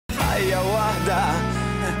ħajja waħda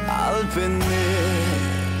qalb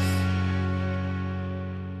in-nies.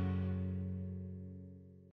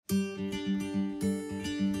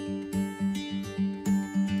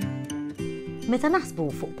 Meta naħsbu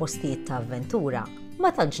fuq postijiet ta' avventura, ma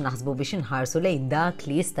tantx naħsbu biex inħarsu lejn dak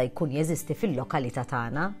li jista' jkun jeżisti fil-lokalità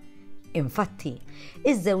tagħna. Infatti,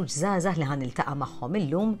 iż-żewġ żgħażagħ li ħaniltaqa' magħhom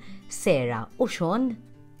illum, Sarah u Shawn,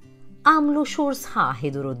 għamlu xhur sħaħ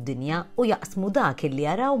iduru d-dinja u jaqsmu dak li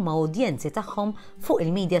jaraw ma' udjenzi tagħhom fuq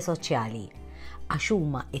il-midja soċjali, għax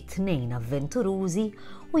huma t-tnejn avventurużi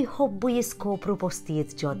u jħobbu jiskopru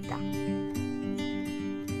postijiet ġodda.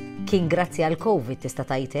 Kien grazzi għal Covid tista'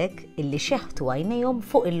 tajtek illi xeħtu għajnejhom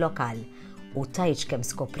fuq il-lokal u tajġ kemm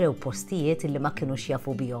skoprew postijiet illi ma kinux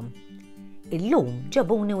jafu bihom. Illum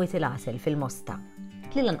ġabuni Wied il-Għasel fil-Mosta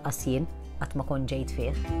li lanqas jien qatt ma kont ġejt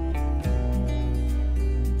fih.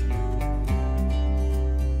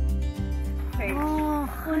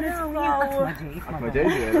 Ma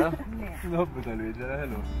ġejt vera? Nħobbu tal-Wied,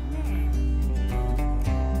 ħelu.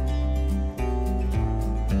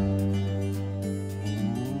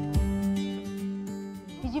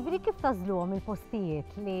 Ġibri kif tażluhom il-postijiet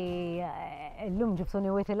li l-lum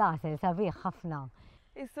ġibtuni Wied il-Għasel sabiħ ħafna?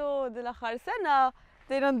 Isu dil-aħħar sena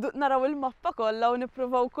dejna naraw il-mappa kollha u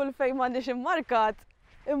nippruvaw kull fejn m'għandix immarkat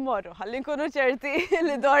immorru ħalli nkunu ċerti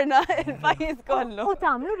li dorna il-pajjiż kollu. U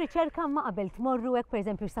tagħmlu riċerka ma qabel tmorru hekk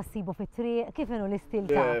pereżempju x'tassibu fit-triq, kif inhu l-istil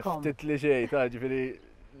tagħkom? Ftit li xejn, ġifieri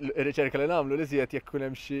ir-riċerka li nagħmlu li żjed jekk ikun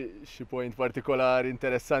hemm xi point partikolari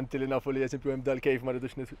interessanti li nafu li eżempju hemm dal-kejf ma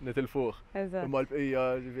rridux nitilfuh. Imma l-bqija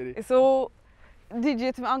ġifieri. Isu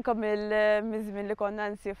diġiet anke mill-żmien li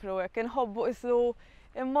konna nsifru hekk inħobbu isu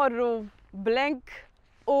immorru blank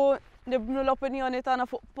u nibnu l-opinjoni tagħna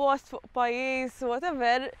fuq post, fuq pajjiż,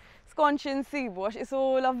 whatever, skont xi nsibu għax isu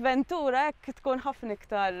l-avventura hekk tkun ħafna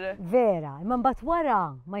iktar. Vera, imma mbagħad wara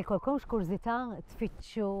ma jkollkomx kurżità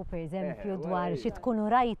tfittxu pereżempju dwar xi tkunu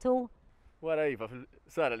rajtu? Wara iva,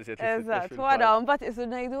 Sara li se Eżatt, wara mbagħad isu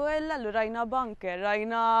ngħidu allu rajna bunker,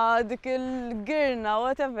 rajna dik il-girna,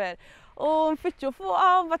 whatever. U nfittxu fuqha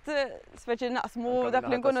mbagħad speċi naqsmu dak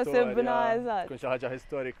li nkunu sibna, eżatt. Tkun xi ħaġa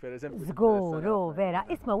historik pereżempju. Żgur, vera,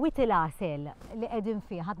 isma' Wied il-Għasel li qegħdin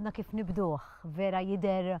fih ħadna kif nibduh, vera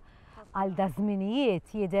jidher għal da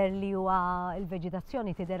żminijiet jidher li huwa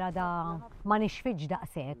l-veġitazzjoni tidher għadha ma nixfitx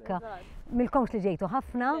daqshekk. Milkomx li ġejtu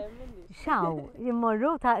ħafna, xaw,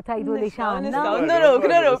 jimmorru tajdu li xawna. Nuruk.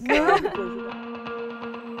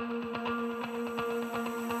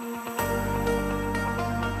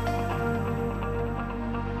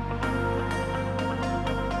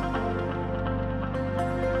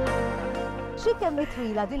 Xi kemm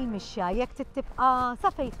twila dil-mixja jekk tibqa'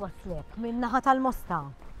 sa fejn twaslek min-naħa tal-Mosta?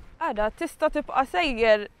 Għada, tista' tibqa'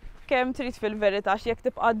 sejjer kemm trid fil-verità jekk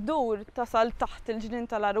tibqa' ddur tasal taħt il-ġnien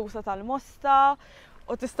tal-arusa tal-Mosta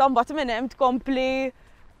u tista' mbagħad minn hemm tkompli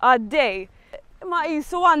għaddej. Ma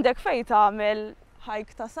qisu għandek fejn tagħmel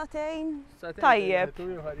hike ta' satejn. Tajjeb.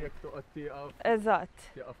 Jekk toqgħod tieqaf. Eżatt.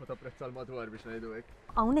 Tieqaf u tapprezza l-madwar biex ngħidu hekk.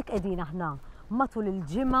 Hawnhekk qegħdin aħna matul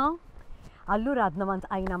il-ġimgħa, allura għadna ma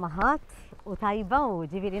ntqajna ma' ħadd u tajba u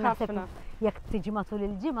ġifieri naħseb jekk tiġi matul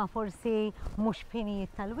il-ġimgħa forsi mhux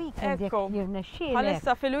finijiet tal-weekend jekk jirnexxielek.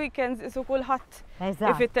 Bħalissa fil-weekends isu kulħadd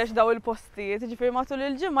ifittex daw il-postijiet, ġifieri matul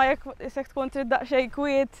il-ġimgħa jekk isek tkun trid daqsxejn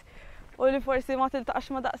kwiet u li forsi ma tiltaqax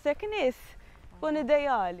ma daqshekk nies, tkun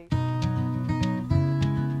ideali.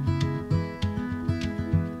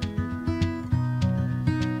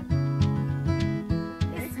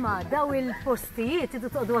 Isma' daw il-postijiet idu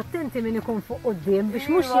toqgħdu attenti min ikun fuq quddiem biex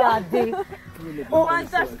mhux jgħaddi. U ma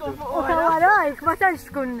tistax tkun fuq u warajk ma tantx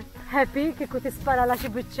tkun happy kieku tispara la xi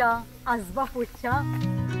biċċa għażba f'wiċċha.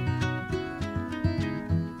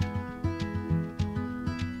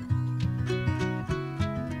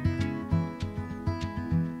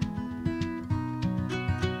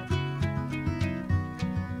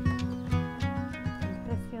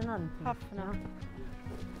 Impressjonanti. Ħafna.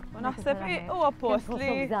 Naħseb huwa post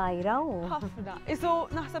li żgħira u ħafna. Isu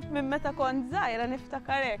naħseb minn meta kont żgħira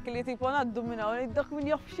niftakar hekk li tipo ngħaddu minn hawn dak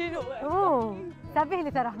min jaf x'inhu. Sabiħ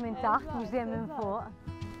li taraħ minn taħt mhux dejjem minn fuq.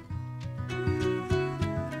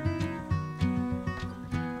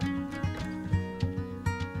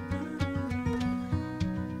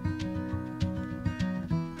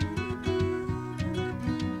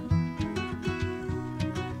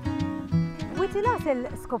 Wied il-Għasel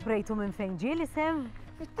skoprejtu minn fejn ġie l-isem?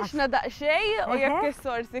 Fittixna daqsxejn u jekk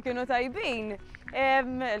is-sorsi kienu tajbin.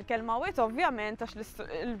 Il-kelma Wied ovvjament għax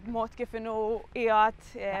il-mod kif inhu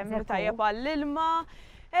qiegħed tajjeb għall-ilma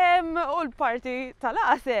u l-parti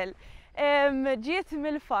tal-Għasel. Ġiet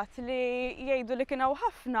mill-fatt li jgħidu li kienu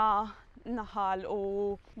ħafna naħal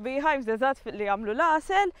u beehives eżatt li jagħmlu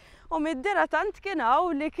l-għasel u mid-dera tant kien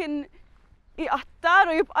hawn li kien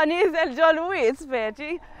jqattar u jibqa' nieżel ġol wied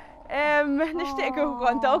speċi. Nixtieq kieku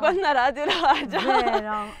konta u kont nara din il-ħaġa.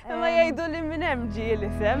 Imma jgħidu li minn hemm ġie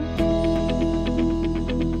l-isem.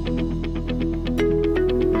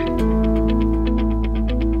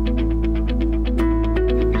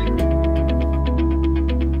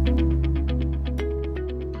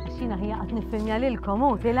 Xina ħija qed niffilmja lilkom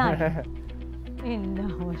hu tilgħid. Illa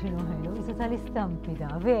huwa x'inhu ħelu, isu tal-istampi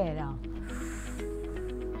da, vera.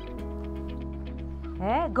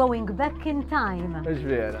 Going back in time. Mhux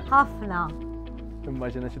vera. Ħafna.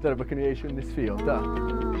 Immaġina xi darba kienu jgħixu n-nies fihom, ta'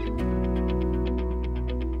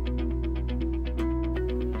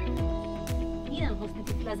 Jiena nħossni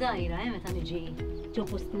tifla żgħira, meta niġi ġo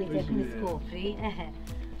postni hekk niskopri,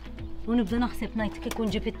 U nibda naħseb ngħid kif ikun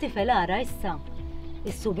ġib it-tifel ara issa.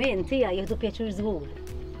 Is-subien tiegħi jieħdu pjaċir żgur.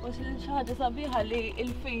 U xi ħaġa sabiħa li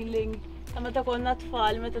il-feeling ta' meta konna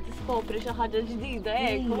tfal, meta tiskopri xi ħaġa ġdida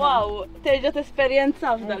hekk, wow, terġa'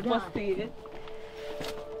 tesperjenza f'dal postijiet.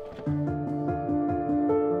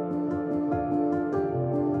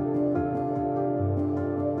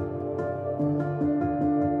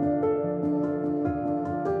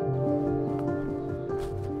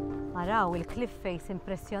 Araw il-cliff face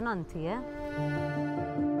impressjonanti,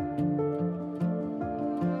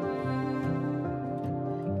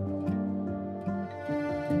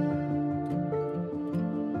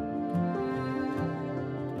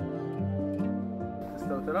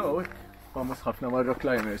 Fammus ħafna ma' rock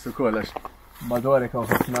climbers u kollax. Madwarek hawn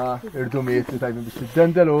ħafna irdumiet li tajbin biex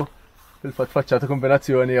jiddendelu fil-fatt faċċata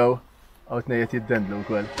kombinazzjoni jew tnejjed jiddendlu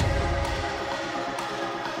wkoll.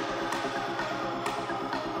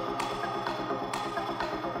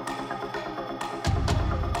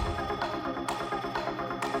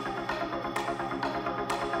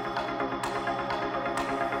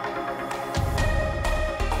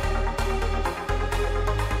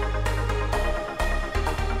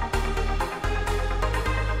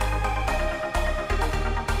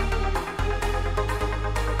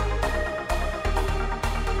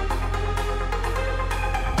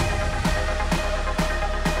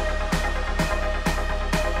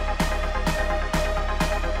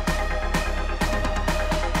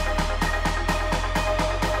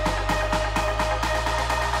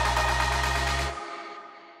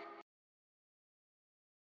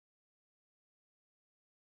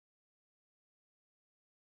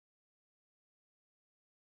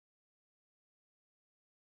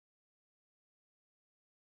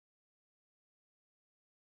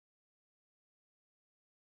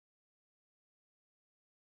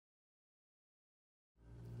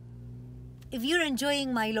 If you're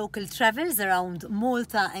enjoying my local travels around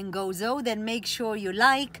Malta and Gozo, then make sure you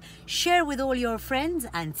like, share with all your friends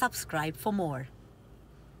and subscribe for more.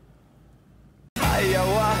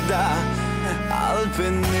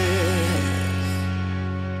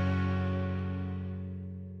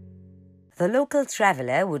 The local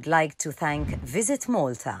traveller would like to thank Visit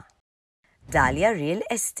Malta, Dahlia Real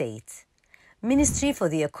Estate, Ministry for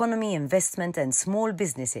the Economy, Investment and Small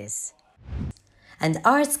Businesses, and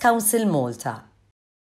Arts Council Malta.